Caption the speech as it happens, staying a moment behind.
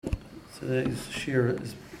Today's Shiur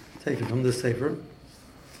is taken from this Sefer. The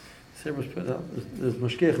Sefer was put out. There's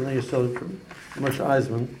Mashgiach and then you saw it from Moshe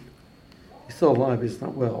Eisemann. He's still alive, he's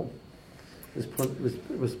not well. It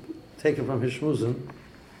was taken from his shmuzin.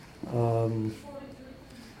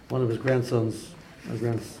 One of his grandsons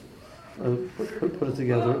put it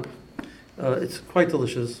together. It's quite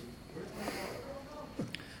delicious.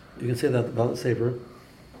 You can say that about the Sefer.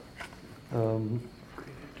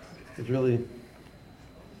 It's really...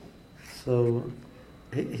 So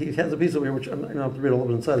he has a piece over here which I don't have to read all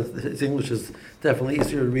of it inside. His English is definitely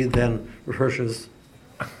easier to read than Hirsch's.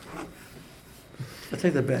 I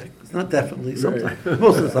take that back. It's not definitely. Sometimes, right.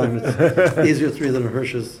 Most of the time, it's easier to read than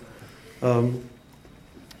Hirsch's. But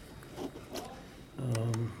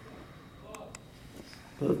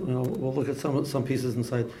we'll look at some pieces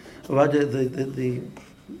inside. The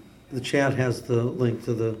chat has the link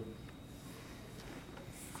to the.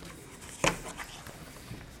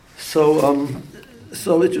 So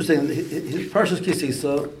interesting. His Parshas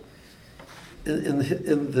Sisa in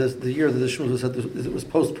the year that the Shmuz was said it was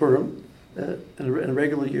post Purim. In a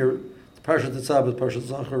regular year, the Parsha Tetzaveh is Parsha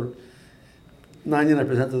Zachor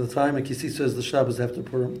 99% of the time, and Kisisa is the Shabbos after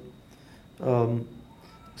Purim. So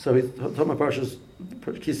he's talking about Parshas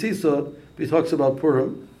Kisisa, but he talks about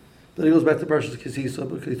Purim. Then he goes back to Parshas Kisisa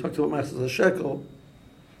because he talks about Machtzis Hashekel,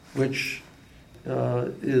 which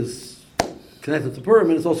is connected to Purim,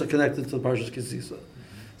 and it's also connected to the Parshas Sisa.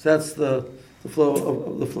 So that's the flow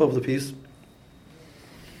of the piece.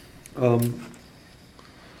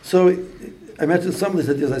 So I mentioned some of these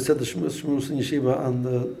ideas. I said the Shmuz in Yeshiva on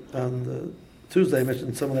the Tuesday. I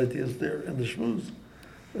mentioned some of the ideas there in the Shmuz.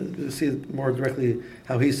 You see more directly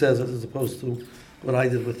how he says it as opposed to what I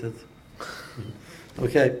did with it.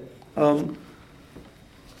 Okay.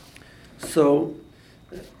 So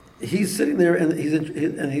he's sitting there and he's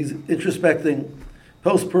introspecting.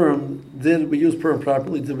 Post Purim, did we use Purim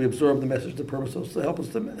properly? Did we absorb the message of Purim so to help us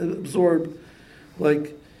to absorb,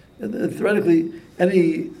 and theoretically,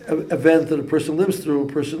 any event that a person lives through, a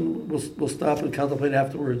person will stop and contemplate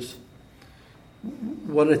afterwards.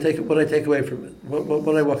 What did I take away from it? What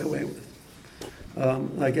did I walk away with?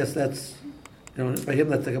 I guess that's, by him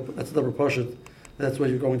that's another Parsha. That's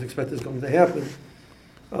what you're going to expect is going to happen.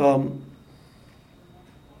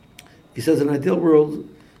 He says, in an ideal world,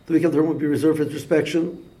 the week of the Purim would be reserved for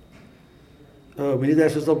introspection. We need to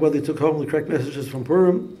ask ourselves whether they took home the correct messages from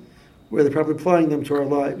Purim, where they're probably applying them to our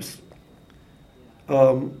lives.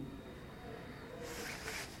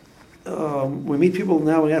 We meet people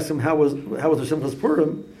now and ask them how was their Simchas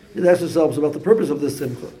Purim. We ask ourselves about the purpose of this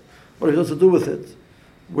Simcha. What are we supposed to do with it?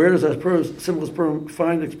 Where does our Simchas Purim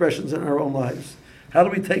find expressions in our own lives? How do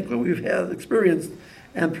we take what we've had experienced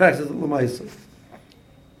and practice it l'maisa?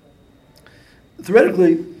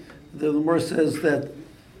 Theoretically, the Gemara says that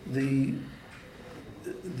the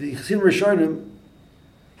Chassidim Rishonim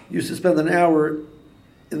used to spend an hour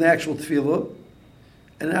in the actual tefillah,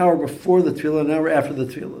 an hour before the tefillah, an hour after the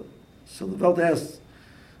tefillah. So the Velt asks,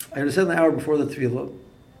 I understand the hour before the tefillah,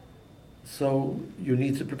 so you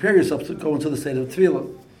need to prepare yourself to go into the state of tefillah.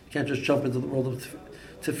 You can't just jump into the world of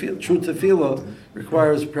tefillah. True tefillah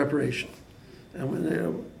requires preparation. And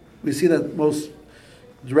when, we see that most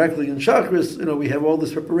directly in Chakras, we have all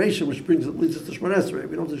this preparation which leads us to Shemon Esrei.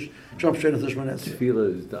 We don't just jump straight into Shemon Esrei.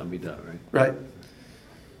 Tefillah is the Amidah, right? Right.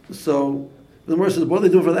 So the Gemara says, what do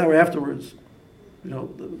they do for the hour afterwards?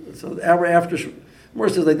 So the hour after, the Gemara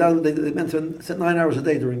says they meant to sit 9 hours a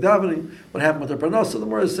day during davening. What happened with their Parnasa? The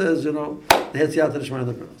Gemara says, they had Siyata D'Shmaya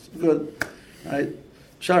their Parnasa. Good, right?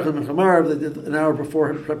 Shachar and Chamarav, they did an hour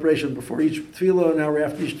before preparation before each tefillah, an hour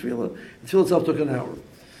after each tefillah. The tefillah itself took an hour.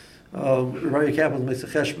 Rabbi Kaplan makes a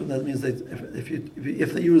cheshbon. That means that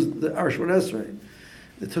if they use the Shemon Esrei,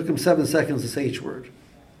 it took them 7 seconds to say each word.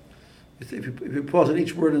 If you pause on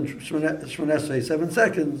each word in Shemon Esrei 7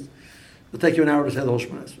 seconds, it'll take you an hour to say the whole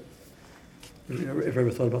Shemon Esrei. If you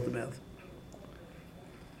ever thought about the math.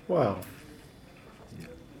 Wow.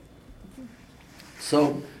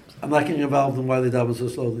 So I'm not getting involved in why they daven so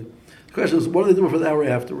slowly. The question is, what do they do for the hour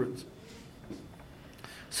afterwards?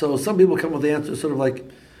 So some people come with the answer sort of like,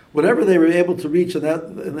 whatever they were able to reach in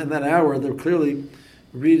that hour, they're clearly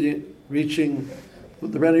reaching.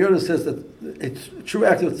 The Rabbi says that a true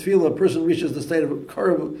act of tefillah, a person reaches the state of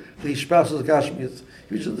karev, the hishpasus gashmius.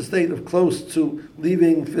 He reaches the state of close to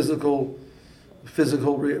leaving physical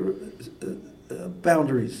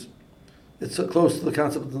boundaries. It's close to the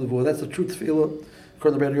concept of the nevuah. That's the true tefillah.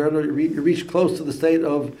 According to Rabbi you reach close to the state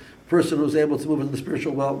of a person who's able to move into the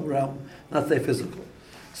spiritual realm, not stay physical.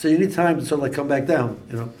 So you need time to sort of come back down.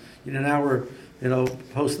 You need an hour,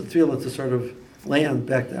 post the tefillah to sort of land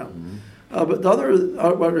back down. But the other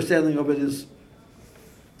understanding of it is,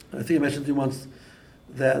 I think I mentioned to you once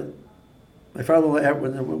that my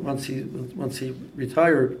father-in-law, once he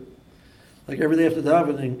retired, like every day after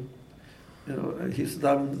davening, he used to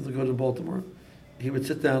daven to go to Baltimore. He would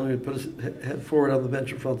sit down and he would put his head forward on the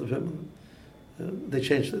bench in front of him. They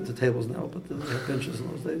changed the tables now, but they had benches in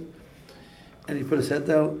those days. And he put his head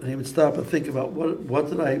down and he would stop and think about what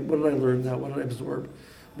did I learn now? What did I absorb?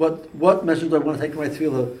 What message do I want to take my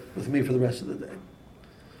tefillah with me for the rest of the day?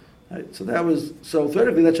 Right? So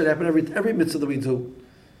theoretically that should happen every mitzvah that we do.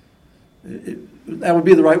 That would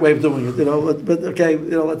be the right way of doing it, But okay,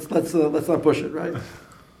 let's not push it, right?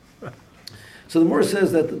 So the Moshe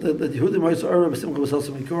says that Yehudim Ha'is Ara B'Simcha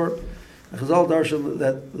B'Selsem Mikor, and Chazal Darshan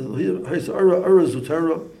that Ha'is Ara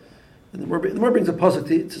Zutara, and the more brings a pasuk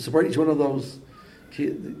to support each one of those.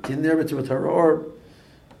 Ki Ner Mitzvah Torah, or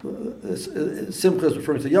Simcha is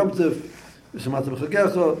referring to Yom Tov, V'Shamata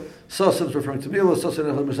B'Chagecha, Sasa is referring to Milah, Sasa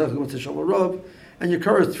Nechad M'Sachak Mitzvah Shalom Rav, and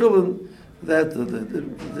Yikar is Tefillin that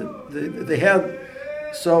they had.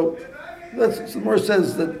 So the Moshe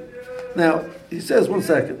says that. Now he says, one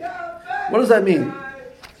second. What does that mean?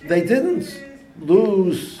 They didn't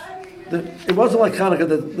lose. It wasn't like Hanukkah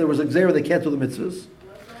that there was a Xera, they can't do the mitzvahs.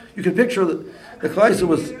 You can picture that the Klaisa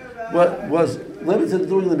was limited to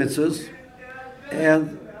doing the mitzvahs,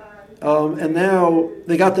 and now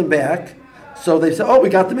they got them back. So they said, "Oh, we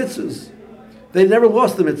got the mitzvahs." They never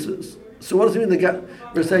lost the mitzvahs. So what does it mean?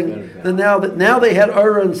 We're saying that now they had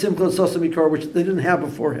Ara and Simcha and Sasa Mikar, which they didn't have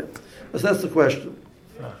beforehand. So that's the question.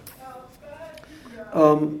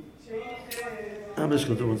 I'm just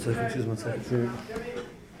going to do 1 second. Excuse me 1 second.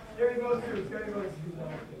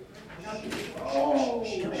 Oh,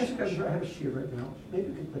 can I ask you guys if I have a Shiur right now? Maybe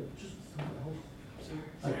we can just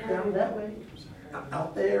down that way,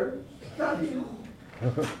 out there, not here.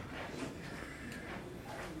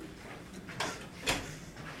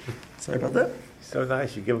 Sorry about that. So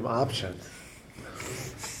nice, you give them options.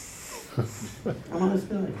 I'm on this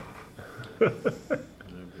guy.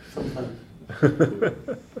 Sometimes.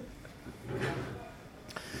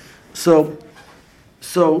 So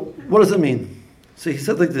what does it mean? So he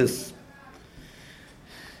said like this.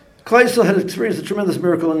 Klal Yisrael had experienced a tremendous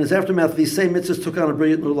miracle, and in his aftermath, these same mitzvahs took on a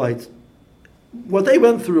brilliant new light. What they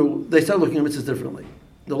went through, they started looking at mitzvahs differently.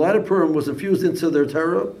 The light of Purim was infused into their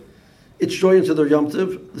Torah, its joy into their Yom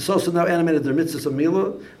Tov. The Sosa now animated their mitzvahs of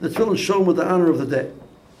Milah, and the Tefillin shone with the honor of the day.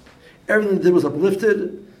 Everything they did was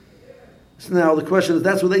uplifted. So now the question is,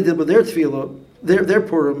 that's what they did with their Tefillah, their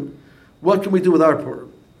Purim. What can we do with our Purim?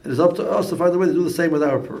 It is up to us to find a way to do the same with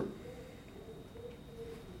our Purim.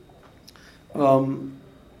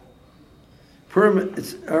 Purim,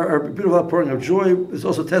 it's our beautiful outpouring of joy, is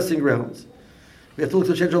also testing grounds. We have to look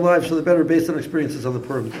to change our lives for the better based on experiences on the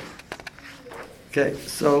Purim. Okay,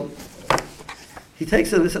 so he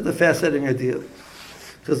takes it, this is the fascinating idea.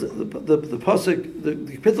 Because the pasuk, the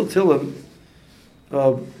Kapitel Tilim,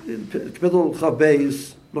 Kapitel Chav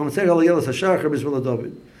Beis,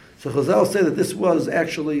 so Chazal say that this was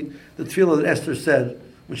actually the tefillah that Esther said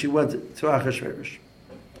when she went to Achashverosh.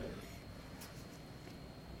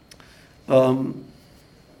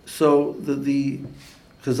 So the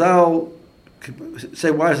Chazal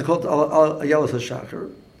say, why is it called Ayelas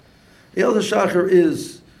HaShachar? Ayelas HaShachar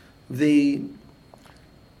is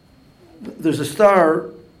there's a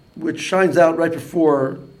star which shines out right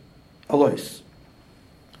before Alois.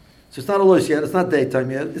 So it's not Alois yet, it's not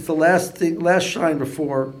daytime yet, it's the last shine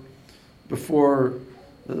before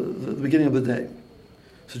the beginning of the day.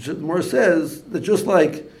 So Moshe says that just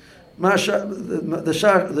like the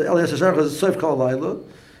Elias HaShachar is Sof Kol Laila,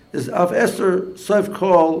 is Av Esther Sof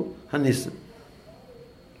Kol HaNisim.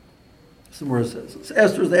 So Moshe says. So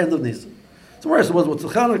Esther is the end of Nisim. So Moshe says what's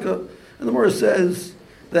Chanukah, and the Moshe says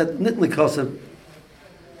that Nitli Kasem,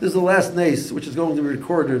 this is the last Nes which is going to be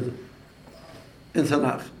recorded in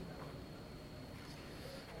Tanakh.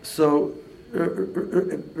 So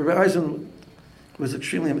Rabbi Eisemann was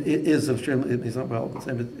extremely, he's not well, but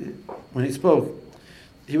when he spoke,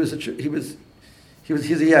 he's a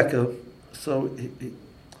Yaakov, so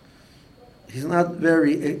he's not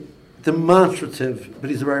very demonstrative, but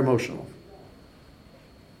he's very emotional.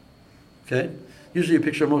 Okay, usually you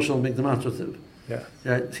picture emotional and make demonstrative. Yeah,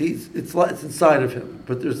 right. It's inside of him,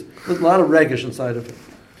 but there's a lot of regesh inside of him.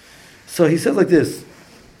 So he says like this: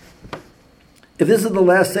 if this is the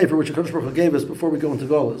last sefer which HaKadosh Baruch Hu gave us before we go into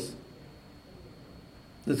Golus,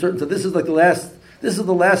 so this is like the last. This is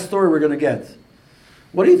the last story we're going to get.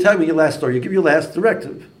 What are you telling me? Your last story? You give your last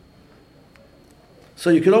directive. So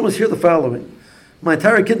you can almost hear the following: my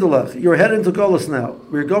entire kindlech, you're headed into Golus now.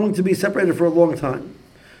 We're going to be separated for a long time.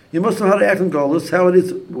 You must know how to act in Golus, how it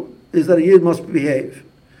is is that a Yid must behave.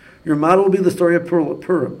 Your model will be the story of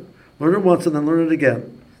Purim. Learn it once and then learn it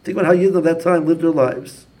again. Think about how Yidden of that time lived their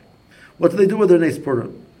lives. What did they do with their Nes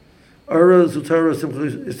Purim? Ara, Zutara,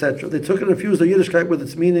 Simcha, etc. They took and infused their Yiddishkeit with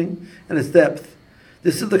its meaning and its depth.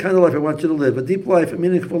 This is the kind of life I want you to live. A deep life, a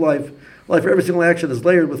meaningful life. Life where every single action is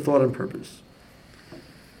layered with thought and purpose.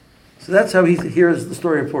 So that's how he hears the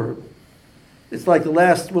story of Purim. It's like the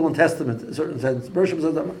last will and testament, in a certain sense. Bershom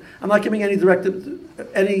says, I'm not giving any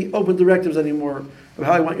open directives anymore of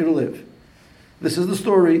how I want you to live. This is the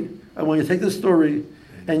story. I want you to take this story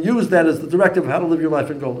and use that as the directive of how to live your life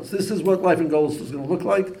in Golus. This is what life in Golus is going to look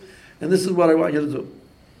like, and this is what I want you to do.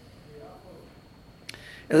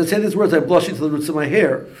 As I say these words, I'm blushing to the roots of my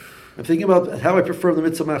hair. I'm thinking about how I performed the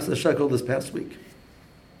mitzvah Machzis Hashekel this past week.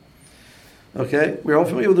 Okay, we're all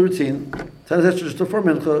familiar with the routine. 10 Esher just before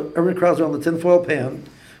Mincha, everyone crowds around the tinfoil pan,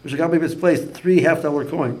 which got me misplaced 3 $half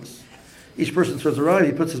coins. Each person turns around,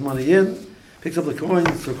 he puts his money in, picks up the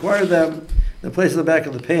coins, acquires them, then places them back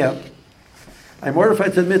in the pan. I'm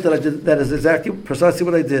mortified to admit that is exactly, precisely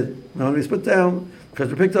what I did. My money was put down, the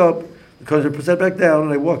coins were picked up, the coins were set back down,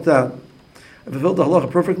 and I walked on. I fulfilled the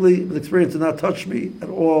halacha perfectly, but the experience did not touch me at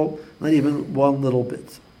all, not even one little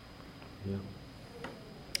bit. Yeah.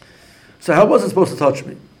 So how was it supposed to touch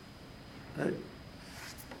me? Right?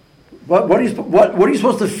 What are you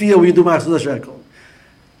supposed to feel when you do Machzis Hashekel?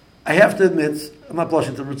 I have to admit, I'm not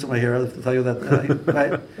blushing to the roots of my hair, I have to tell you that.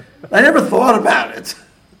 Right? I never thought about it.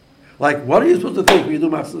 Like, what are you supposed to think when you do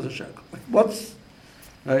Machzis Hashekel? Like, what's...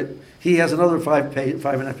 Right? He has another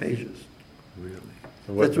 5.5 pages. Really?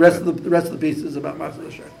 The rest of the piece is about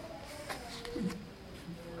Machzis Hashekel.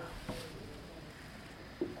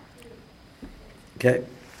 Okay,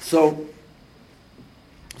 so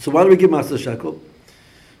why do we give Machzis Hashekel?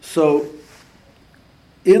 So,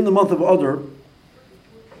 in the month of Adar,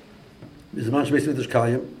 is the Moshe Beis Mikdash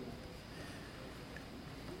Kayim.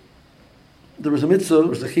 There was a mitzvah, there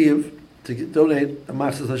was a chiyuv to donate a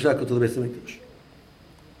Machzis Hashekel to the Beis Mikdash.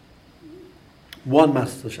 1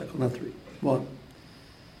 Machzis Hashekel, not 3. 1.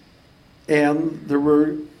 And there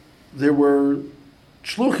were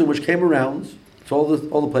shluchim which came around to all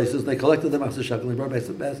the places. And they collected the Machzis Hashekel and they brought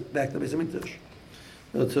it back to the Beis Mikdash.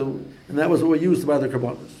 And that was what we used to buy the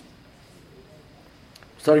karbanos.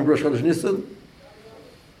 Starting Rosh Chodesh Nisan,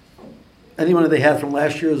 any money they had from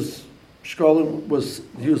last year's shkolim was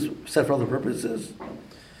set for other purposes.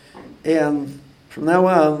 And from now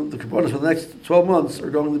on, the karbanos for the next 12 months are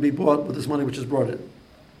going to be bought with this money which is brought in.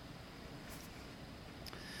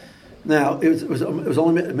 Now, it was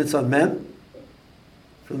only a mitzvah on men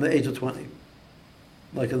from the age of 20.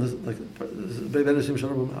 Like in this,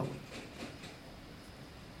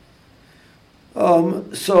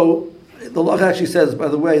 so the law actually says, by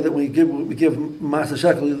the way, that when we give Machzis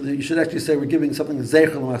Hashekel, you should actually say we're giving something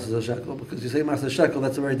zeicher Machzis Hashekel, because you say Machzis Hashekel,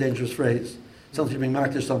 that's a very dangerous phrase. Something you're being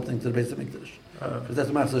makdish something to the Beis Mikdash, because that's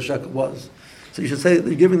what Machzis Hashekel was. So you should say that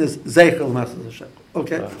you're giving this zeicher Machzis Hashekel.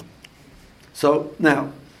 Okay.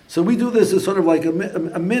 So we do this as sort of like a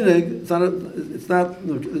minig. It's not.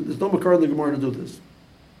 There's no makar in the Gemara to do this.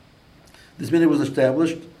 This minig was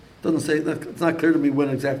established. Doesn't say. It's not clear to me when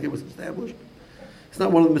exactly it was established. It's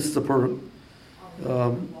not one of the mitzvahs of Purim.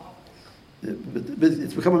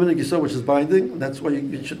 It's become a minig yisod which is binding. And that's why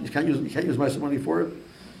you can't use ma'aser money for it.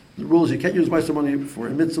 The rule is you can't use ma'aser money for a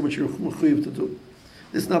mitzvah which you're mechuyev to do.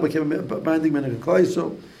 This now became a binding minig klai.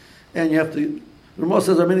 So, and you have to. The Moshe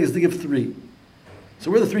says our minig is to give 3. So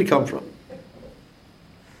where do the 3 come from?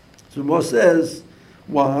 So Moshe says,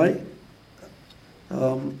 why?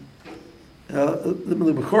 The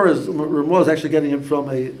Bechor is Ramah is actually getting it from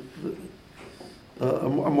a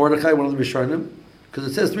Mordechai, one of the Rishonim, because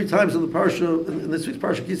it says 3 times in the Parsha, in this week's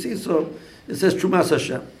Parsha Sisa, it says Trumas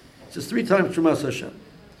Hashem. It says 3 times Trumas Hashem.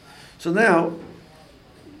 So now,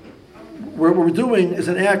 what we're doing is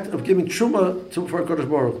an act of giving Truma for HaKadosh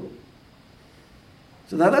Baruch Hu.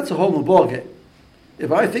 So now that's a whole new ballgame.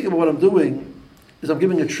 If I think about what I'm doing is I'm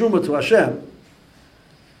giving a truma to Hashem,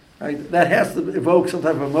 right, that has to evoke some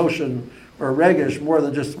type of emotion or a regesh more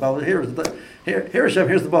than just, well, here Hashem,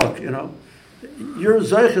 here's the bulk, you know. You're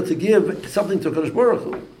zeicha to give something to Kadosh Baruch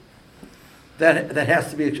Hu. That has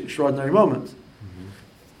to be an extraordinary moment. Mm-hmm.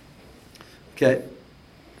 Okay.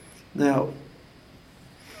 Now,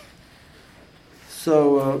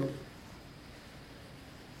 so...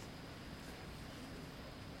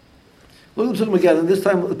 look at the psukim again, and this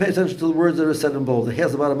time pay attention to the words that are said in bold. It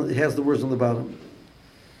has the words on the bottom.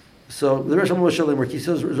 So the Rosh Hashanah where he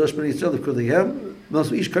says Rosh Bnei Yisrael v'kodeihem,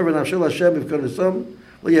 v'nasu ish karven avshel Hashem v'kodesam,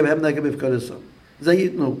 v'yehem negem v'kodesam.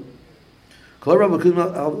 Zayitnu. Kol rav v'kud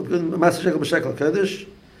Machzis Hashekel b'shekel kodesh,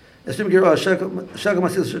 Esrim Gira Hashekel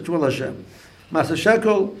Machtzis Truma L'Hashem. Masa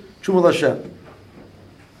Shekel Truma L'Hashem.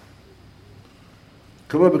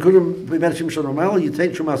 Kavod B'Kudim B'Menashim Shal Normal, you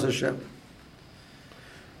take Truma Hashem.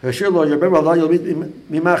 Shiur lo Yerber Allah you'll meet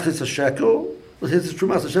Machtzis Hashekel. It says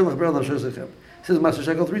Truma Hashem L'Chaber Adam Shosechem. It says Masa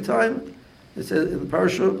Shekel 3 times. It says in the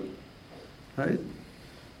Parsha, right?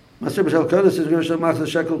 Master B'Shel Kodesh is going to show Machtzis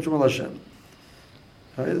Shekel Truma L'Hashem.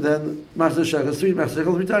 Right? Then Machtzis Shekel 3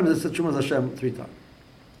 times. It says Truma L'Hashem 3 times.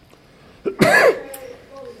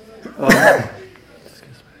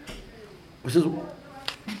 Which is,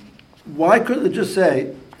 why couldn't it just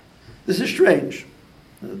say, this is strange.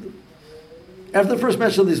 After the first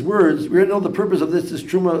mention of these words, we already know the purpose of this is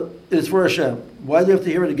Truma, is for Hashem. Why do you have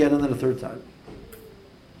to hear it again and then a third time?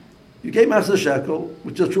 You gave Machtzis Shekel,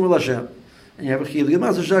 which is Truma L'Hashem, and you have a Chiyuv. You give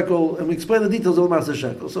Machtzis Shekel, and we explain the details of Machtzis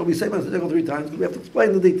Shekel. So we say Machtzis Shekel 3 times because we have to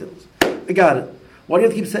explain the details. I got it. Why do you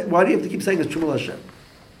have to keep saying it's Truma L'Hashem?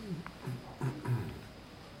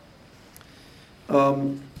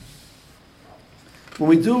 When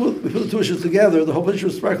we put the two issues together, the whole picture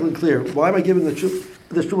is sparkling clear. Why am I giving this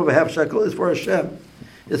truma of a half shekel? It's for Hashem.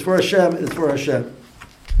 It's for Hashem. It's for Hashem.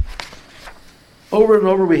 Over and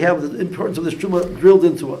over, we have the importance of this truma drilled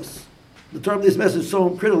into us. The term of this message is so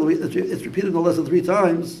critical that it's repeated no less than 3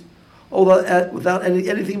 times, although without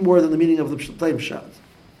anything more than the meaning of the plain pshat.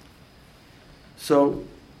 So,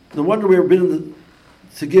 no wonder we were bidden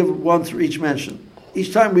to give once for each mention.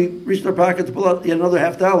 Each time we reach in our pocket to pull out yet another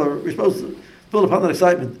 $50, we're supposed to build upon that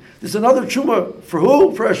excitement. There's another truma. For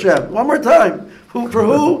who? For Hashem. One more time. For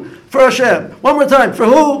who? For Hashem. One more time. For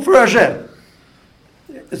who? For Hashem.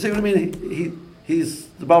 See what I mean? He's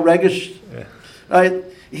the Baal Regish. Yeah. Right?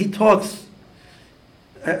 He talks,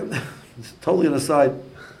 totally an aside.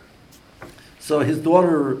 So his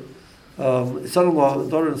daughter, son-in-law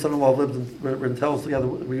and son-in-law were in Tells together.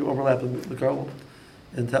 We overlapped in the Carl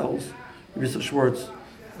in Tells. Mr. Schwartz,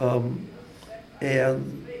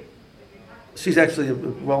 and she's actually a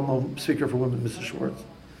well-known speaker for women, Mrs. Schwartz.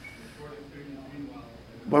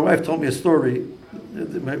 My wife told me a story.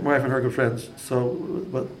 My wife and her are good friends. So,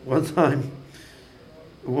 but one time,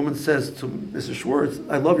 a woman says to Mrs. Schwartz,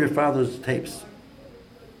 "I love your father's tapes."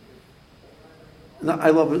 No,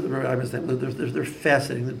 I love it. I understand. They're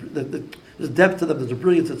fascinating. There's depth to them. There's a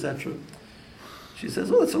brilliance, etc. She says,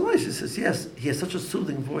 "Oh, that's so nice." She says, "Yes, he has such a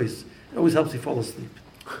soothing voice. It always helps me fall asleep."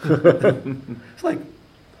 It's like,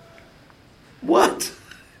 what?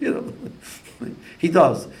 He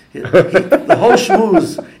does. The whole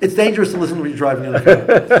schmooze, it's dangerous to listen when you're driving in a car.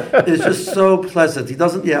 It's just so pleasant. He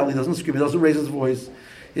doesn't yell, he doesn't scream, he doesn't raise his voice.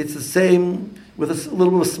 It's the same with a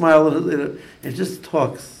little bit of a smile. It just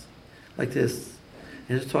talks like this.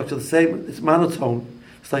 It just talks to the same, it's monotone.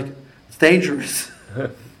 It's like, it's dangerous.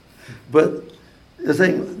 But they're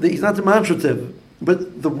saying he's not demonstrative.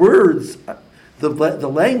 But the words, the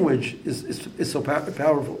language is so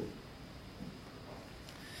powerful.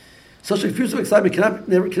 Such effusive excitement can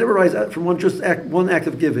never rise from one act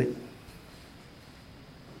of giving.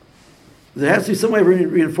 There has to be some way of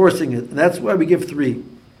reinforcing it, and that's why we give 3.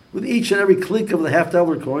 With each and every click of the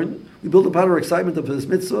 $50 coin, we build upon our excitement of this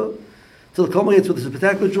mitzvah till it culminates with a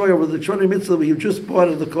spectacular joy over the extraordinary mitzvah we have just bought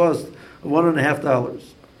at the cost of $1.50.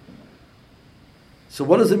 So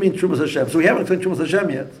what does it mean, Trumas Hashem? So we haven't explained Trumas Hashem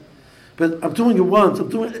yet. But I'm doing it once. I'm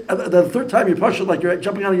doing it the third time you're Parsha like you're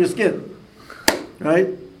jumping out of your skin. Right?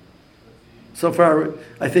 So far,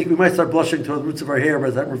 I think we might start blushing to the roots of our hair by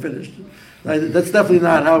the time we're finished. Right? That's definitely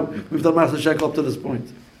not how we've done Machtzis Shekel up to this point.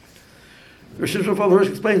 Rosh Hashanah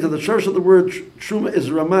explains that the source of the word Truma is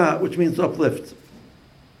Ramah, which means to uplift.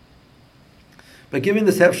 By giving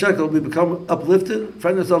this half shekel, we become uplifted,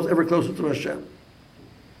 find ourselves ever closer to Hashem.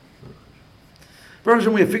 First,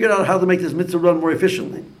 we have figured out how to make this mitzvah run more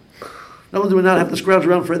efficiently. Not only do we not have to scrounge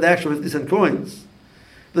around for the actual 50-cent coins,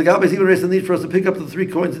 but the God has even raised the need for us to pick up the 3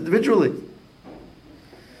 coins individually.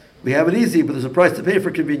 We have it easy, but there's a price to pay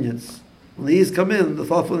for convenience. When the ease come in, the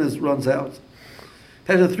thoughtfulness runs out.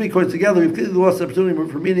 Having the 3 coins together, we've completely lost the opportunity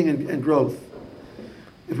for meaning and growth.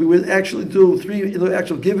 If we would actually do 3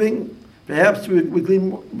 actual giving, perhaps we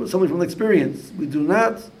glean something from the experience. We do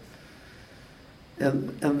not.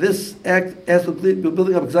 And this act, as of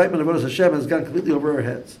building up excitement about Hashem, has gone completely over our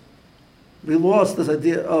heads. We lost this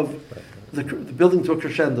idea of the building to a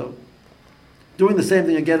crescendo, doing the same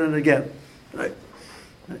thing again and again. Right?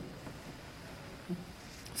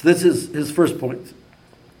 So this is his first point.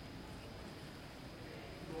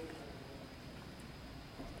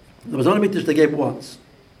 There was only mitzvah they gave once.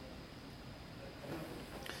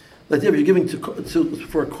 The idea of you're giving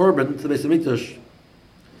for a korban to the Beis Hamikdash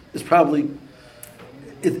is probably,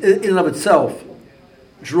 in and of itself,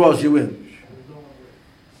 draws you in.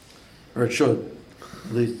 or it should,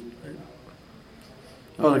 at least.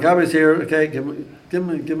 Oh, the Gabby's here. Okay, give me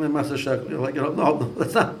a master shekel. No,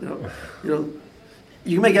 that's not. You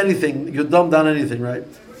can make anything. You dumb down anything, right?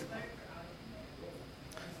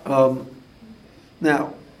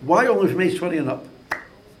 Now, why only from age 20 and up?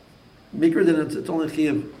 Mikra didn't. It's only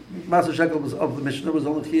chiyuv. Master shekel was of the Mishnah was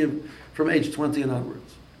only chiyuv from age 20 and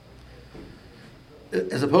onwards,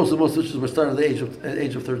 as opposed to most switches were started at the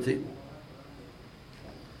age of 13.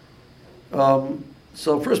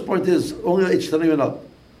 So first point is only age 20 and up.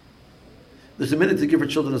 There's a minute to give for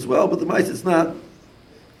children as well, but the mice it's not.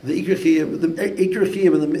 The ikar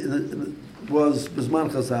chiyuv was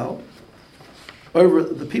Bisman Chazal. Over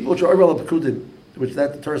the people which are over al-Pekudim, which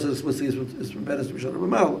that the Torah says explicitly is from Benes to Rishon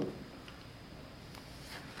B'Mal.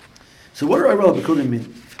 So what do over al-Pekudim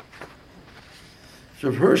mean?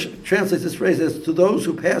 So Hirsch translates this phrase as to those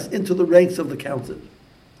who pass into the ranks of the counted.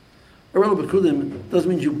 Over al-Pekudim doesn't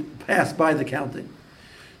mean you pass by the counting.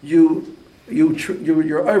 You're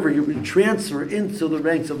over. You transfer into the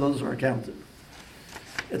ranks of those who are counted.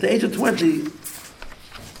 At the age of 20,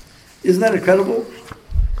 isn't that incredible?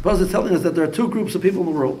 Because it's telling us that there are two groups of people in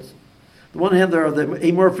the world. On the one hand, there are the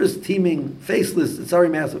amorphous, teeming, faceless, sorry,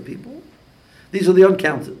 massive people. These are the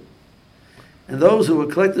uncounted. And those who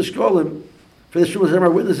would collect the shkolim, for the Shumas are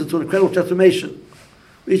witnesses to an incredible transformation.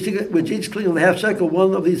 With each cling of the half shekel,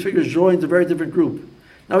 one of these figures joins a very different group.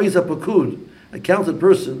 Now he's a pakud, a counted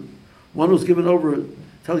person, one who's given over to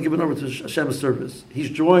Hashem's service. He's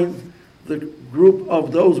joined the group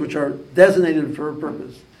of those which are designated for a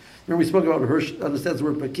purpose. Remember we spoke about Hirsch understands the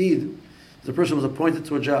word pakid. The person was appointed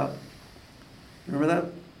to a job. Remember that?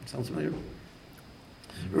 Sounds familiar?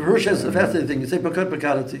 Hirsch has a fascinating thing. You say pakad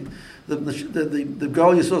pakadati. The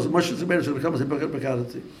goal you saw is Moshe is going to come and say pakad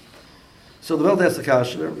pakadati. So the Welt asked the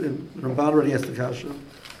kasha, Ramban already asked the kasha.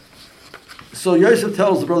 So Yosef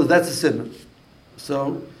tells the brothers that's a simon.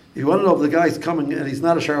 So if you want to know if the guy's coming and he's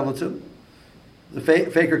not a charlatan, the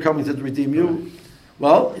faker coming to redeem you,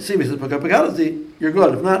 well, you see, he says, you're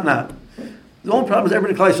good. If not, not. The only problem is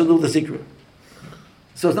everybody in Klal knew the secret.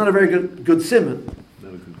 So it's not a very good simon.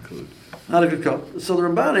 Not a good code. Not a good code. So the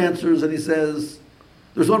Ramban answers and he says,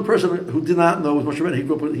 there's one person who did not know was Moshe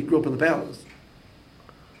Rabbeinu. He grew up in the palace.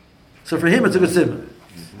 So for him, it's a good simon.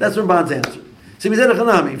 That's Ramban's answer. See, he said for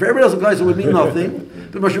everybody else in Klal it would mean nothing.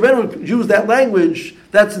 But Moshe Rabbeinu used that language,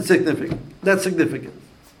 that's insignificant. That's significant.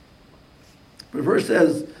 But the verse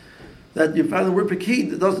says that you find the word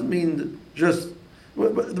pakid, it doesn't mean just, the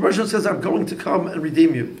verse says, I'm going to come and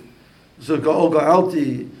redeem you. So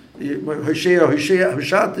ga'alti,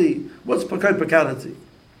 hashati, what's pakad pakadati?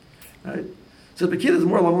 Right? So pakid is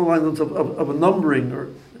more along the lines of a numbering or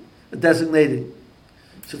a designating.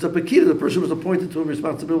 So it's a pakid, the person was appointed to a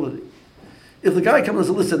responsibility. If the guy comes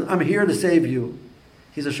and says, listen, I'm here to save you,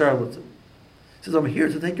 he's a charlatan. He says, I'm here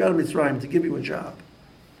to take you out of Mitzrayim, to give you a job,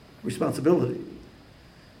 responsibility.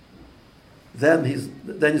 Then he's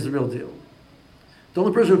the real deal. The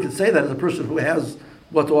only person who can say that is the person who has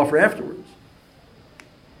what to offer afterwards.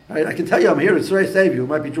 Right? I can tell you I'm here to save you. It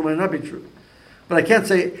might be true, it might not be true. But I can't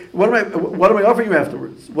say, what am I offering you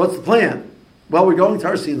afterwards? What's the plan? Well, we're going to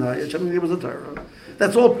Har Sinai. Hashem gave us a Torah.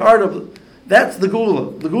 That's all part of, that's the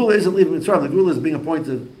Gula. The Gula isn't leaving Mitzrayim. The Gula is being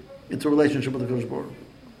appointed into a relationship with the Kodesh Baruch.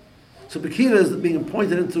 So Pekida is being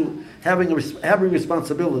appointed into having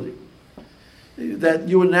responsibility. That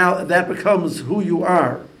you are now, that becomes who you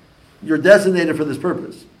are. You're designated for this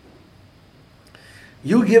purpose.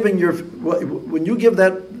 You giving when you give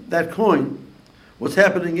that coin, what's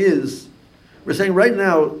happening is, we're saying right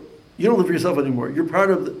now, you don't live for yourself anymore. You're part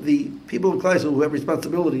of the people of Klal Yisrael who have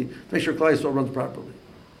responsibility to make sure Klal Yisrael runs properly.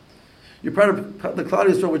 You're part of the Klal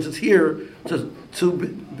Yisrael which is here to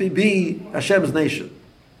be Hashem's nation.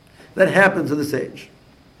 That happens in this age.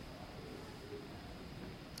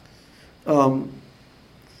 Ever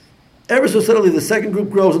so steadily, the second group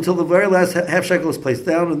grows until the very last half shekel is placed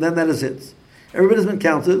down, and then that is it. Everybody's been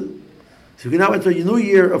counted. So you can now enter a new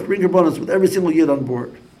year of bringing bonus with every single yid on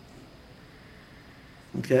board.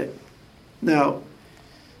 Okay? Now,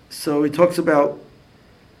 so he talks about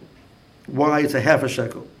why it's a half a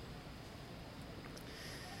shekel.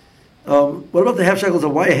 What about the half shekels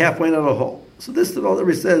of why a half, why not a whole? So this all that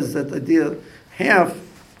he says, that idea, half,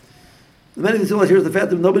 the many things here is the fact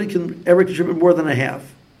that nobody can ever contribute more than a half.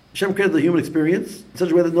 Hashem created the human experience in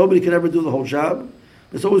such a way that nobody can ever do the whole job.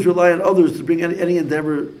 It's always rely on others to bring any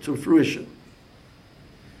endeavor to fruition.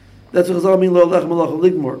 That's what Chazal mean, lo lechem malach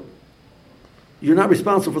ligmor. You're not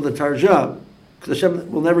responsible for the entire job, because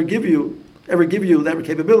Hashem will never give you that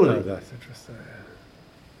capability. Oh, that's interesting.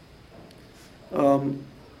 Yeah.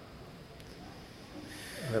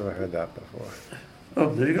 Never heard that before.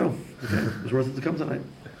 Oh, there you go. Okay. It was worth it to come tonight.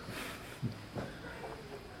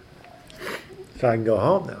 So I can go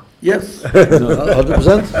home now. Yes,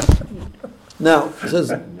 100%. Now, it says,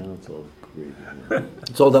 Now it's all gravy.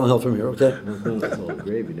 it's all downhill from here, okay? No, it's all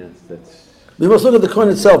gravy. That's We must look at the coin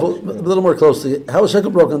itself a little more closely. How is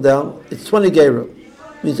shekel broken down? It's 20 geira.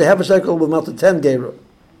 Means a half a shekel will amount to 10 geira.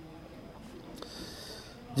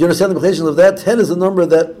 Do you understand the implications of that? 10 is a number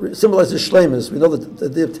that symbolizes shleimus. We know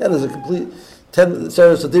that the 10 is a complete, 10,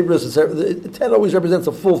 Saras, 10 always represents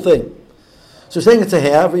a full thing. So you're saying it's a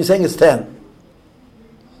half, or you're saying it's 10.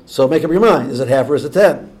 So make up your mind. Is it half or is it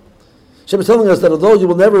 10? Hashem is telling us that although you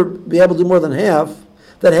will never be able to do more than half,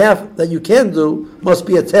 that half that you can do must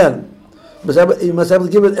be a 10. You must have to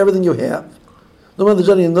give it everything you have. No amount of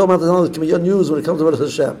journey and no amount of knowledge can be unused when it comes to what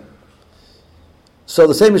Hashem. So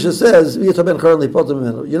the same issue says, you're not going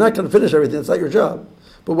to finish everything, it's not your job.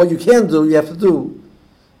 But what you can do, you have to do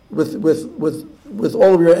with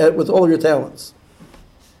all of your talents.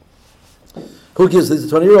 Who gives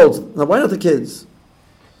these 20-year-olds? Now why not the kids?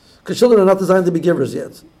 Because children are not designed to be givers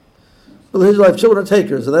yet. But in his life, children are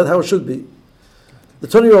takers, and that's how it should be. The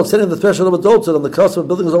 20-year-old sitting on the threshold of adulthood on the cusp of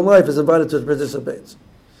building his own life is invited to participate.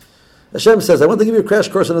 Hashem says, I want to give you a crash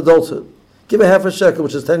course in adulthood. Give a half a shekel,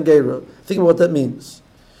 which is 10 geira. Think about what that means.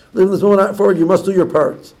 From this moment forward, you must do your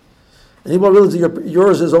part. And he won't realize that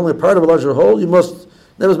yours is only a part of a larger whole. You must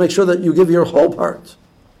never make sure that you give your whole part.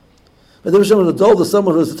 But the difference between an adult is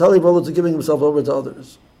someone who is totally devoted to giving himself over to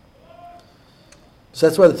others. So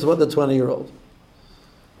that's why the 20-year-old.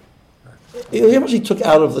 You know how much he took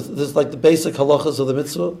out of this, like the basic halachas of the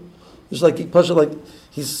mitzvah? It's like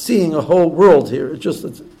he's seeing a whole world here. It's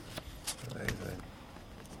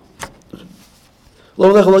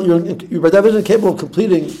you're by definition capable of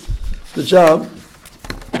completing the job,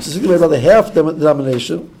 which is by the half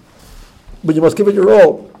denomination, but you must give it your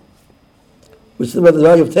all, which is about the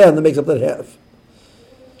value of 10 that makes up that half.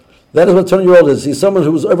 That is what a 20-year-old is. He's someone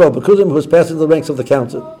who is overall Bekudim, who is passing the ranks of the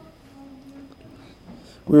counted.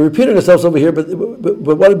 We're repeating ourselves over here, but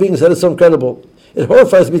what is being said is so incredible. It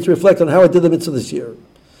horrifies me to reflect on how I did the mitzvah this year.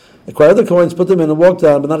 Acquire the coins, put them in, and walk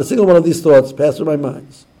down, but not a single one of these thoughts passed through my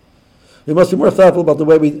minds. We must be more thoughtful about the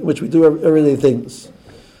way in which we do everyday things.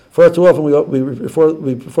 Far too often we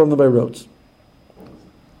perform them by rote.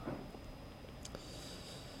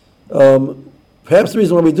 Perhaps the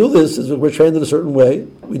reason why we do this is that we're trained in a certain way.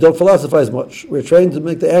 We don't philosophize much. We're trained to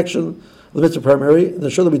make the action of the mitzvah primary and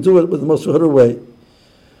ensure that we do it with the most suhoder way.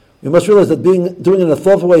 We must realize that doing it in a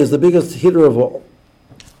thoughtful way is the biggest hitter of all.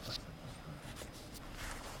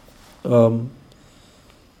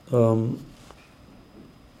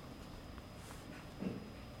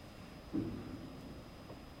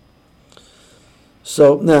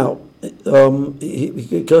 So now,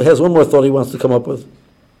 he has one more thought he wants to come up with.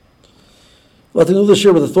 Nothing to do this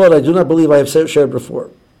year with a thought I do not believe I have shared before.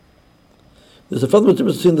 There's a fundamental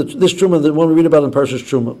difference between this truma and the one we read about in Parshas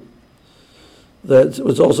Truma. That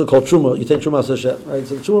was also called truma. You take truma Hashem, right?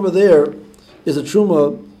 So the truma over there is a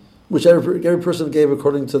truma which every person gave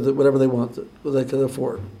according to whatever they wanted, what they could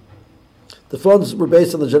afford. The funds were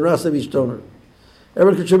based on the generosity of each donor.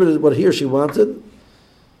 Everyone contributed what he or she wanted.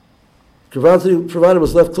 Provided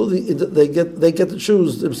was left clearly, they get to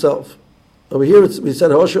choose themselves. Over here we said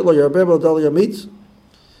everybody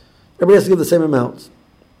has to give the same amount.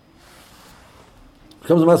 It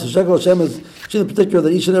comes to Master Shekel, Hashem is in particular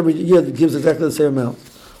that each and every year gives exactly the same amount.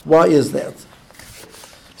 Why is that?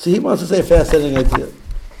 See, he wants to say a fascinating idea.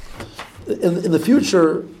 In the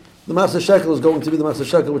future, the Master Shekel is going to be the Master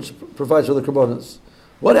Shekel which provides for the Karbonos.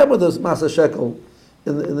 What happened with the Master Shekel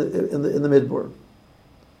in the Midbar?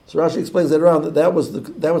 So Rashi explains later on that was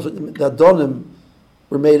what the Adonim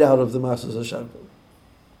were made out of the Master Shekel.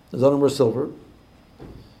 The Adonim were silver,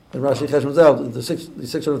 and Rashi cheshbons out the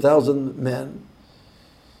 600,000 men.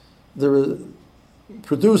 There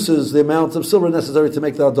produces the amount of silver necessary to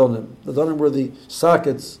make the Adonim. The Adonim were the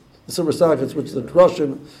sockets, the silver sockets, which the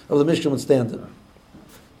Roshim of the Mishkan would stand in.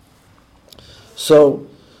 So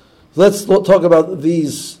let's talk about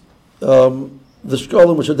these, the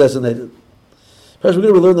Shkolim which are designated. First, we're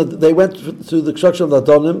going to learn that they went to the construction of the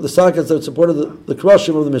Adonim, the sockets that supported the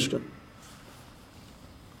Roshim of the Mishkan.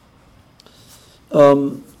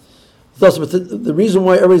 Thus, the reason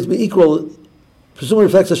why everybody's be equal presumably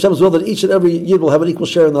reflects Hashem's will that each and every Yid will have an equal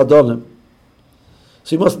share in the Adonim.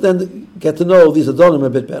 So you must then get to know these Adonim a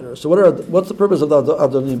bit better. So what's the purpose of the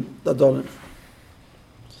Adonim?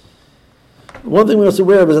 One thing we must be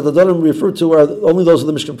aware of is that the Adonim we refer to are only those of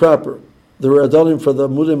the Mishkan proper. There were Adonim for the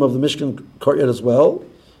Mudim of the Mishkan courtyard as well.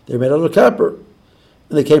 They were made out of copper. And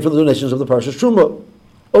they came from the donations of the Parshas Truma.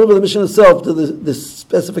 Over the mission itself, to this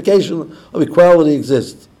specification of equality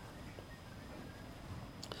exists.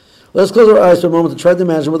 Let us close our eyes for a moment to try to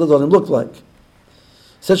imagine what the Adonim looked like.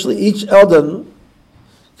 Essentially, each Eldon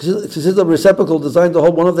consists of a receptacle designed to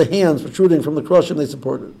hold one of the hands protruding from the crushim they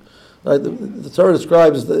supported. Right? The Torah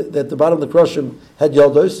describes that the bottom of the crushim had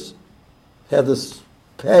yoldos, had this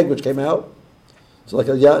peg which came out, so like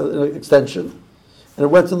an extension, and it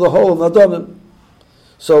went in the hole in the Adonim.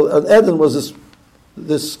 So an Eden was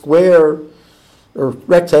this square or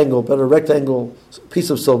rectangle piece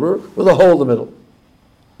of silver with a hole in the middle.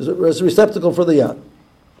 It's a receptacle for the yad.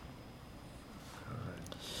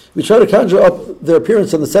 We try to conjure up their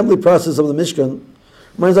appearance in the assembly process of the Mishkan.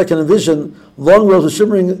 Reminds I can envision long rows of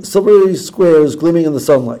shimmering silvery squares gleaming in the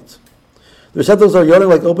sunlight. The receptacles are yawning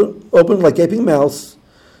like open like gaping mouths,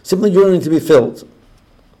 simply yearning to be filled.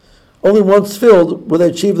 Only once filled will they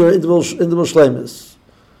achieve their individual shleimus.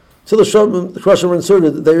 Till the crushim were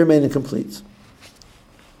inserted, they remain incomplete.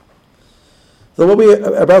 Though what we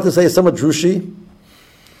are about to say is somewhat drushi,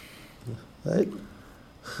 right?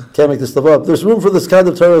 Can't make this stuff up. There's room for this kind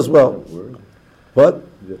of Torah as well. Is that a word? What?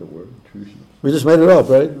 Is that a word? Trushi? We just made it up,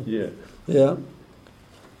 right? Yeah. Yeah.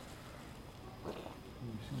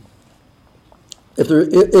 If there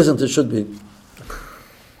isn't, it should be.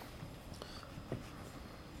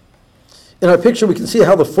 In our picture, we can see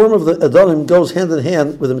how the form of the Adonim goes hand in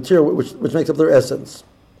hand with the material which makes up their essence.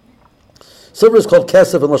 Silver is called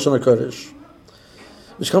kesef in Lashon HaKodesh,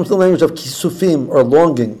 which comes from the language of kisufim, or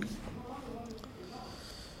longing.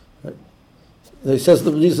 Right. He says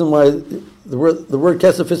the reason why the word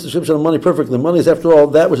kesef fits the description of money perfectly. Money is, after all,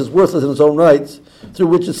 that which is worthless in its own right, through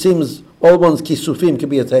which it seems all one's kisufim can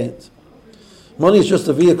be attained. Money is just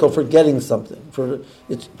a vehicle for getting something, for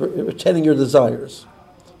attaining your desires.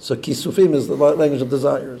 So kisufim is the language of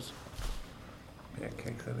desires.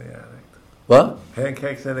 Pancakes in the attic. What?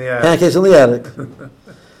 Pancakes in the attic. Pancakes in the attic.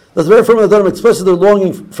 That's very firm of the Adonim expresses their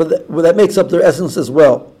longing for that makes up their essence as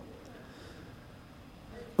well.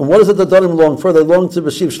 And what is it that Adonim long for? They long to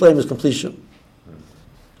receive shleimus, completion.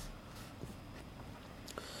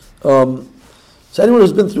 So anyone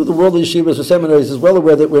who's been through the worldly yeshivas or seminaries is well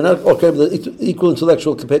aware that we're not all capable of equal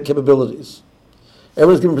intellectual capabilities.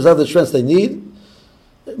 Everyone's given precisely the strengths they need,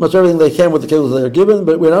 much everything they can with the capabilities they are given,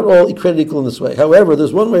 but we're not all created equal in this way. However,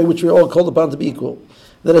 there's one way in which we're all called upon to be equal.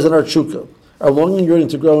 That is in our tshuka, our longing and yearning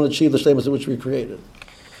to grow and achieve the shleimus in which we created.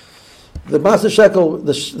 The Hashekel,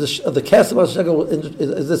 the cast of Hashekel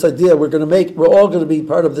is this idea we're all going to be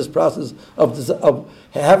part of this process of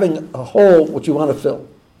having a hole which you want to fill.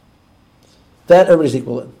 That everybody's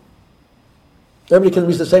equal in. Everybody can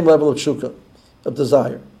reach the same level of tshuka, of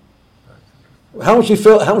desire. How much you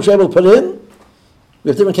fill, how much you're able to put in, we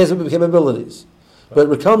have different capabilities. But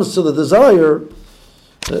when it comes to the desire,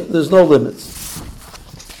 there's no limits.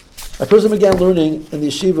 I personally began learning in the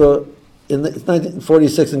yeshiva in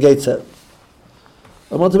 1946 in Gateshead.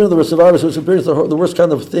 Among them, there were survivors who experienced the worst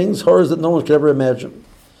kind of things, horrors that no one could ever imagine.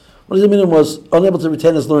 One of them was unable to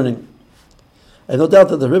retain his learning. I have no doubt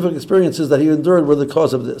that the horrific experiences that he endured were the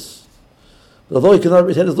cause of this. But although he could not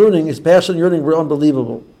retain his learning, his passion and yearning were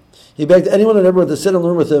unbelievable. He begged anyone and everyone to sit and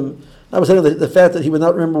learn with him, notwithstanding the fact that he would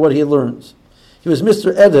not remember what he had learned. He was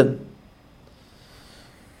Mr. Eden.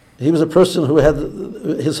 He was a person who had,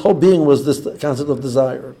 his whole being was this concept of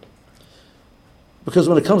desire. Because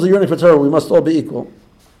when it comes to yearning for Torah, we must all be equal.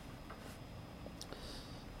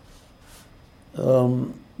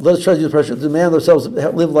 Let us try to use pressure to demand ourselves to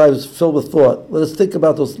live lives filled with thought. Let us think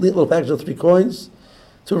about those little packages of 3 coins,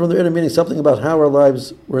 2 from the inner meaning, something about how our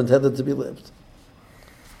lives were intended to be lived.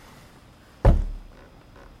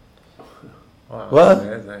 Wow. What?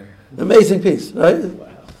 Amazing piece, right? Wow.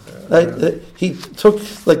 Like, he took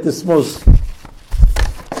like this most.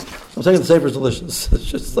 I'm saying the Sefer is delicious. It's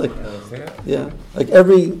just like, yeah, like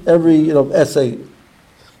every essay,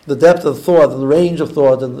 the depth of thought, the range of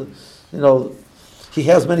thought, and he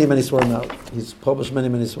has many svarim out. He's published many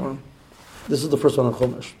svarim. This is the first one on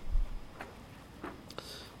Chumash.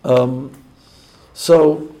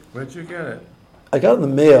 So where'd you get it? I got it in the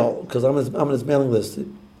mail because I'm on his mailing list.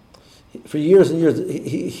 For years and years,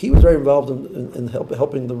 he was very involved in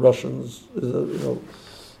helping the Russians.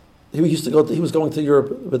 He used to go. He was going to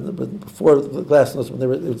Europe before the Glasnost when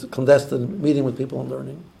it was a clandestine meeting with people and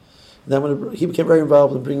learning. And then when he became very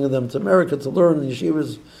involved in bringing them to America to learn in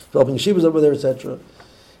yeshivas, developing yeshivas over there, etc.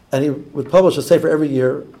 And he would publish a sefer every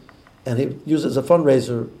year, and he used it as a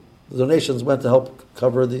fundraiser. The donations went to help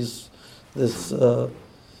cover this. So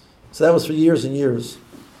that was for years and years.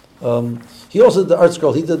 He also did the art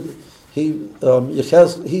scroll. He did the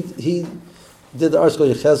art scroll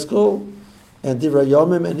Yechezkel and Divrei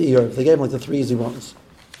Yomim and Iyar. They gave him like the 3 easy ones.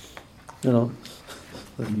 You know,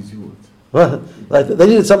 Easy ones. like they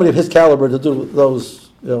needed somebody of his caliber to do those.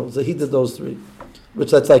 You know, so he did those three,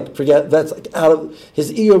 which that's like out of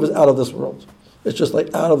his Eiyuv is out of this world. It's just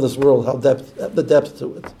like out of this world. How the depth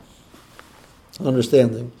to it,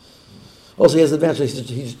 understanding. Also, he has the advantage.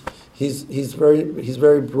 He's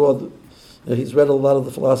very broad. You know, he's read a lot of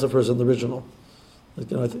the philosophers in the original. Like,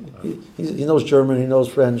 you know, I think he knows German, he knows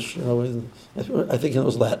French. You know, I think he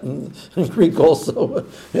knows Latin and Greek also.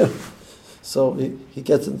 Yeah. So he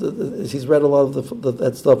gets into. He's read a lot of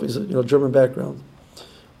that stuff. He's German background.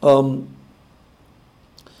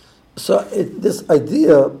 So this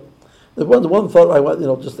idea, the one thought I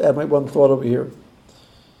want, just to add my one thought over here.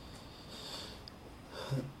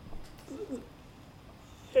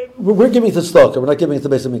 We're giving it to tzedakah. We're not giving it to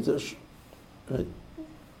Beis Hamikdash, right?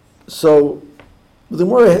 So the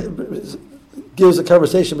Gemara gives a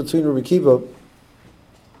conversation between Rabbi Kiva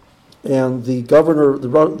and the governor, the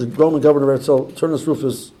Roman governor of Turnus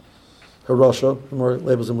Rufus Harasha. The Gemara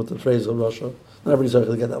labels him with the phrase Harasha. Not everybody's going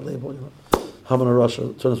to get that label, Haman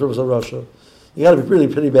Harasha, Turnus Rufus Harasha. You got to be really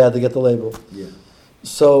pretty bad to get the label. Yeah.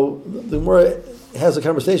 So the Gemara has a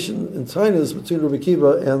conversation in Tainus between Rabbi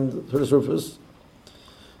Kiva and Turnus Rufus.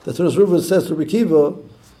 The Turnus Rufus says to Rabbi Kiva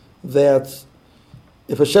that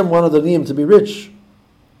if Hashem wanted the Niyim to be rich,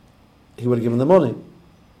 he would have given them money.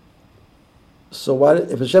 So why,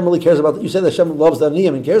 if Hashem really cares about them, you say that Hashem loves the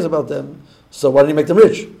Niyim and cares about them, so why didn't he make them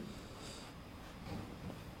rich?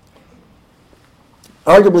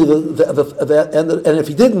 Arguably, and if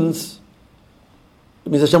he didn't,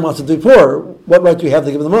 it means Hashem wants them to be poor. What right do you have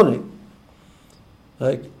to give them the money?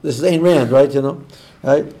 Like, this is Ayn Rand, right?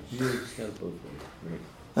 Right?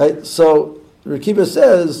 Right? So Rekiva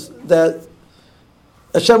says that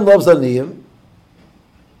Hashem loves the Niyim,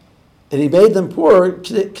 and he made them poor.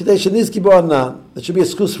 That should be a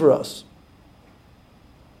excuse for us.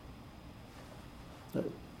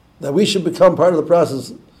 Right? That we should become part of the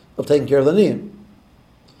process of taking care of the Niyim.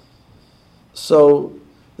 So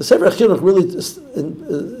the Sefer Chinuch really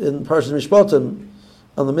in Parshas Mishpatim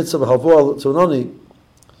on the mitzvah of Halvah to Anoni,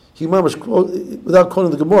 he without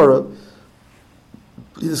quoting the Gemara,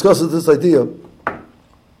 he discusses this idea.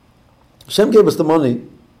 Hashem gave us the money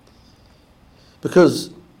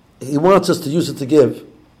because he wants us to use it to give.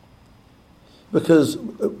 Because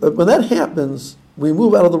when that happens, we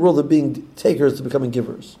move out of the world of being takers to becoming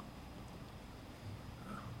givers.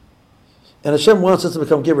 And Hashem wants us to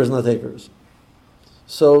become givers, not takers.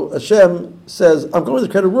 So Hashem says, I'm going to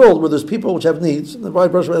create a world where there's people which have needs, and the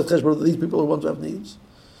Rabbi Parsha asks these people are ones who have needs.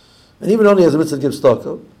 And even only has a mitzvah to give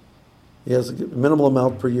tzedakah. He has a minimal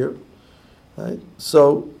amount per year. Right?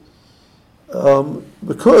 So,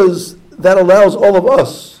 because that allows all of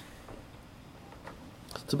us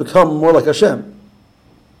to become more like Hashem.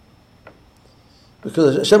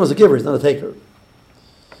 Because Hashem is a giver, he's not a taker.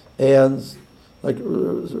 And like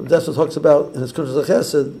Dessa talks about in his Kuntres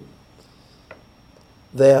HaChesed,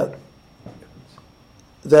 that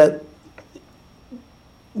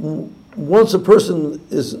once a person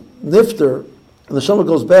is nifter and the Shema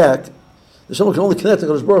goes back, the Shema can only connect to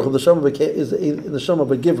Kadosh Baruch Hu. The Shema is in the Shema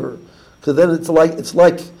of a giver, because then it's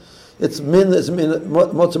min is min,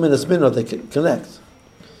 motzah min is min, they connect.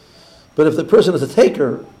 But if the person is a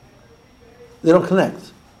taker, they don't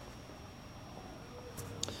connect.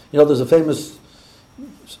 There's a famous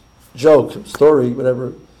joke, story,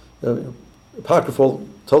 whatever, apocryphal,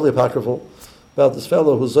 totally apocryphal, about this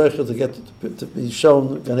fellow who's zeicher to be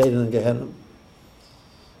shown Gan Eden and Gehenna.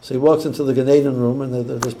 So he walks into the Gan Eden room, and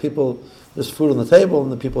there's people, there's food on the table,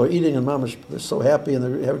 and the people are eating, and mamash, they're so happy, and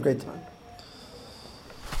they have a great time.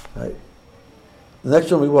 Right. The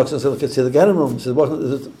next room he walks in and says, "Look, see the Gan Eden room." He says,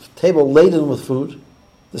 "There's a table laden with food,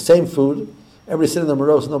 the same food. Everybody's sitting there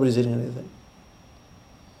morose, nobody's eating anything."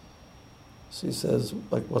 So he says,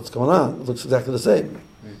 "Like, what's going on? It looks exactly the same."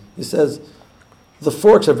 Right. He says, "The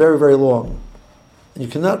forks are very, very long, and you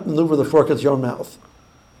cannot maneuver the fork into your own mouth.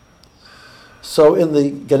 So in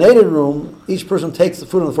the Gan Eden room, each person takes the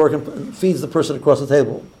food on the fork and feeds the person across the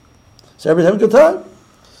table. So everybody's having a good time.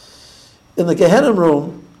 In the Gehenna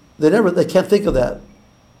room, they can't think of that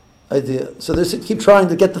idea. So they keep trying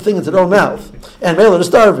to get the thing into their own mouth, and Mela, they're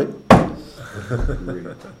starving."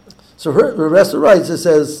 So Resta writes, it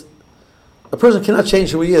says, a person cannot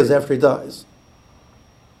change who he is after he dies.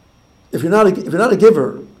 If you're not a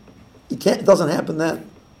giver, it doesn't happen then.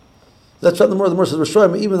 That's what the more says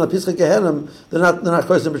Rishonim, even the Pesach Gehenim, they're not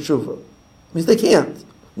Choshen B'Tshuva. It means they can't.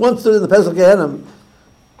 Once they're in the Pesach Gehenim,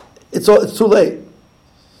 it's too late.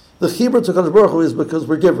 The Chibur to Kadosh Baruch Hu is because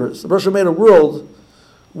we're givers. The Baruch Hu made a world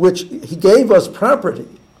which he gave us property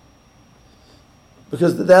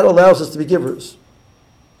because that allows us to be givers.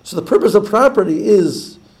 So the purpose of property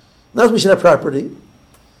is, now that we should have property,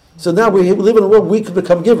 so now we live in a world we could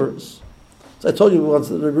become givers. So I told you once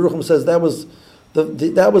that Rabbi Rucham says that was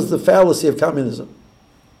the fallacy of communism.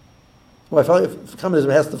 Why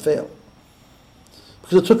communism has to fail.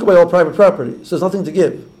 Because it took away all private property, so there's nothing to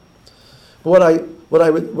give. But I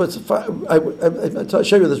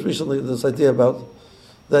showed you this recently, this idea about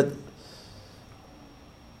that.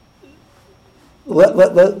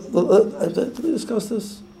 Did we discuss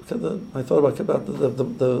this? I thought about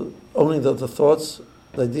the owning the thoughts,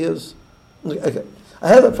 the ideas. Okay. I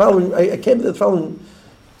have the following. I came to the following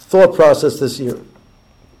thought process this year.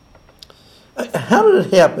 How did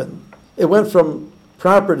it happen? It went from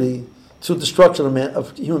property to destruction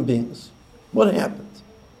of human beings. What happened?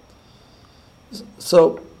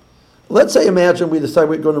 So, let's say, imagine we decide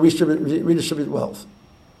we're going to redistribute wealth.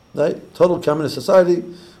 Right? Total communist society.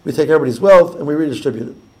 We take everybody's wealth and we redistribute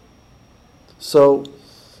it. So,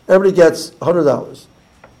 everybody gets $100.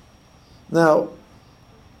 Now,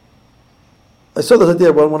 I saw this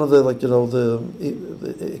idea by one of the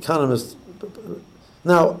the economists.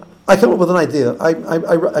 Now, I come up with an idea. I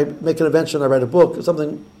make an invention. I write a book or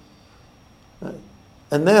something.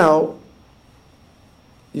 And now,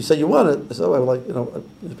 you say you want it. I said, oh, I would like,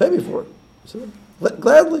 you pay me for it. I said,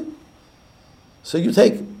 gladly. So you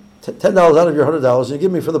take $10 out of your $100 and you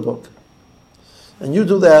give me for the book. And you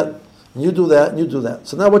do that, and you do that, and you do that.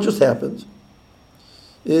 So now what just happened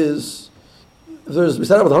is, we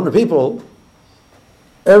start out with 100 people,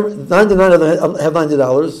 99 of them have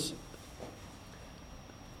 $90,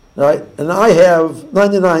 right? And I have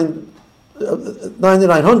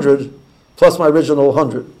 9,900 plus my original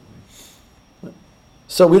 100.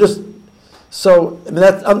 So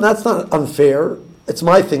that's not unfair. It's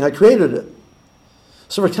my thing. I created it.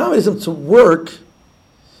 So for communism to work,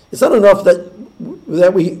 it's not enough that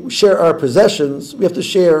we share our possessions. We have to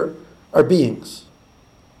share our beings.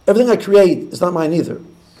 Everything I create is not mine either.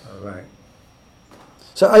 All right.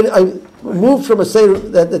 So I moved from a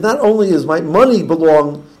state that not only is my money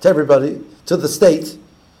belong to everybody, to the state,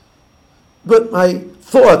 but my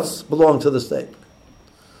thoughts belong to the state.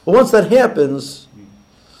 Well, once that happens,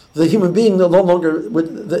 the human being no longer,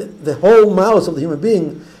 the whole malice of the human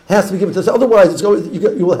being has to be given to us. Otherwise,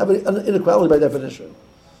 you will have an inequality by definition.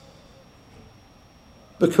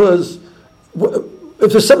 Because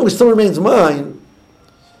if there's something that still remains mine,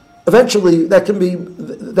 eventually that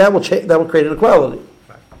will create inequality.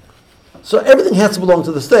 So everything has to belong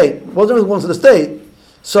to the state. Well, everything belongs to the state,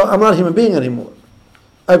 so I'm not a human being anymore.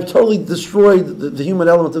 I've totally destroyed the human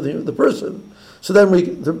element of the person. So then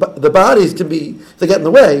the bodies they get in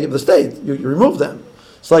the way of the state. You remove them.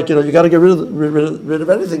 It's like, you got to get rid of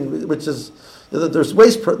anything, which is, there's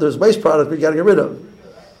waste product we got to get rid of.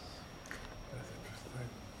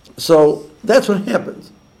 So that's what happened.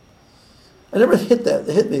 I never hit that.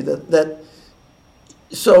 It hit me that.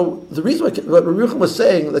 So the reason what Reuben was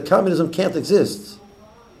saying that communism can't exist,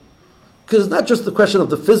 because it's not just the question of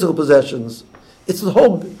the physical possessions. It's the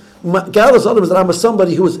whole Gala's other is that I'm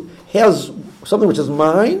somebody who has something which is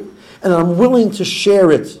mine, and I'm willing to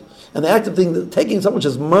share it. And the act of taking something which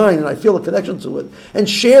is mine, and I feel a connection to it, and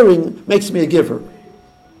sharing makes me a giver.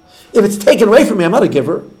 If it's taken away from me, I'm not a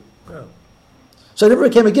giver. No. So I never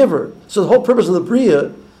became a giver. So the whole purpose of the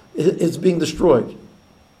Bria is being destroyed.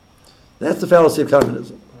 That's the fallacy of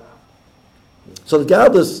communism. So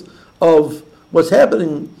regardless of what's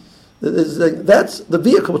happening, that's the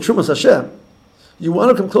vehicle of Trumas Hashem. You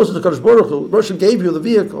want to come closer to Kadosh Baruch Hu. Moshe gave you the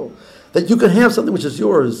vehicle that you can have something which is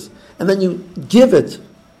yours, and then you give it.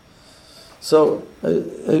 So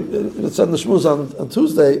it's on the Shmuz on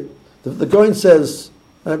Tuesday. The Goin says,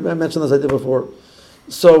 I mentioned this idea before.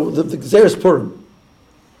 So the Gzeres Purim,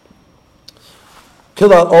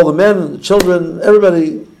 kill out all the men, the children,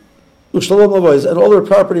 everybody, Ushlalom Lavois, and all their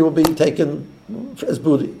property will be taken as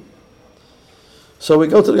booty. So we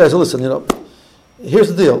go to the guys. Listen,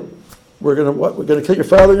 here's the deal. We're gonna kill your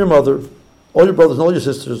father and your mother, all your brothers and all your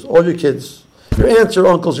sisters, all your kids, your aunts, your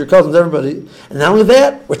uncles, your cousins, everybody. And not only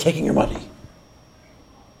that, we're taking your money.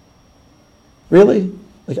 Really?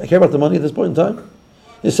 I care about the money at this point in time?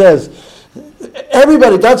 It says,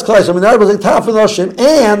 everybody, God's Klai, and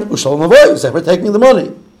Ushalom Avoy, we're taking the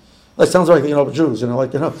money. That sounds like, Jews,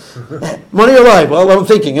 money or life. Well, I'm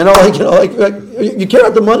thinking, you care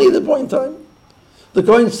about the money at this point in time? The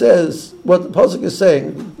Kohen says, what the Pasuk is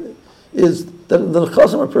saying is that the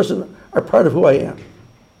Nechasim of a person are part of who I am.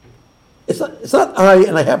 It's not I,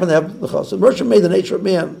 and I happen to have Nechasim. Moshe made the nature of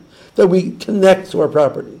man that we connect to our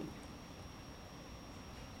property.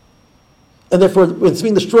 And therefore, when it's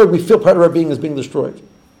being destroyed, we feel part of our being is being destroyed.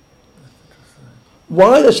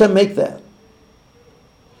 Why does Hashem make that?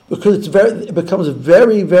 because it becomes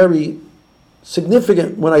very, very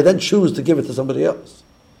significant when I then choose to give it to somebody else.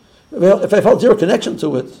 If I felt zero connection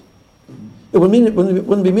to it, it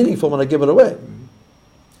wouldn't be meaningful when I give it away.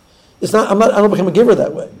 I don't become a giver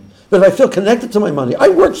that way. But if I feel connected to my money, I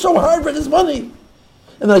worked so hard for this money,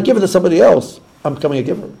 and then I give it to somebody else, I'm becoming a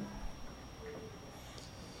giver.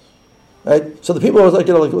 Right? So the people always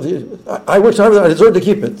I worked so hard, I deserve to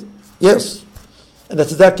keep it. Yes. And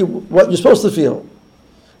that's exactly what you're supposed to feel.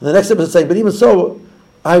 And the next step is saying, but even so,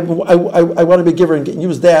 I want to be a giver and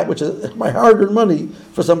use that, which is my hard-earned money,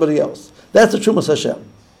 for somebody else. That's the Trumas Hashem.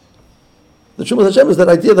 The Trumas Hashem is that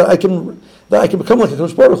idea that I can become like a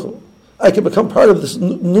Kodesh Baruch Hu. I can become part of this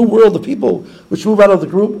new world of people which move out of the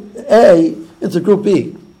group A into group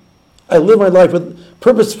B. I live my life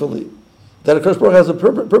purposefully, that a Kodesh Baruch Hu has a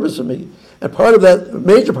purpose for me. And part of that, a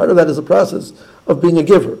major part of that, is the process of being a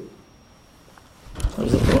giver. That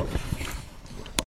was the thought.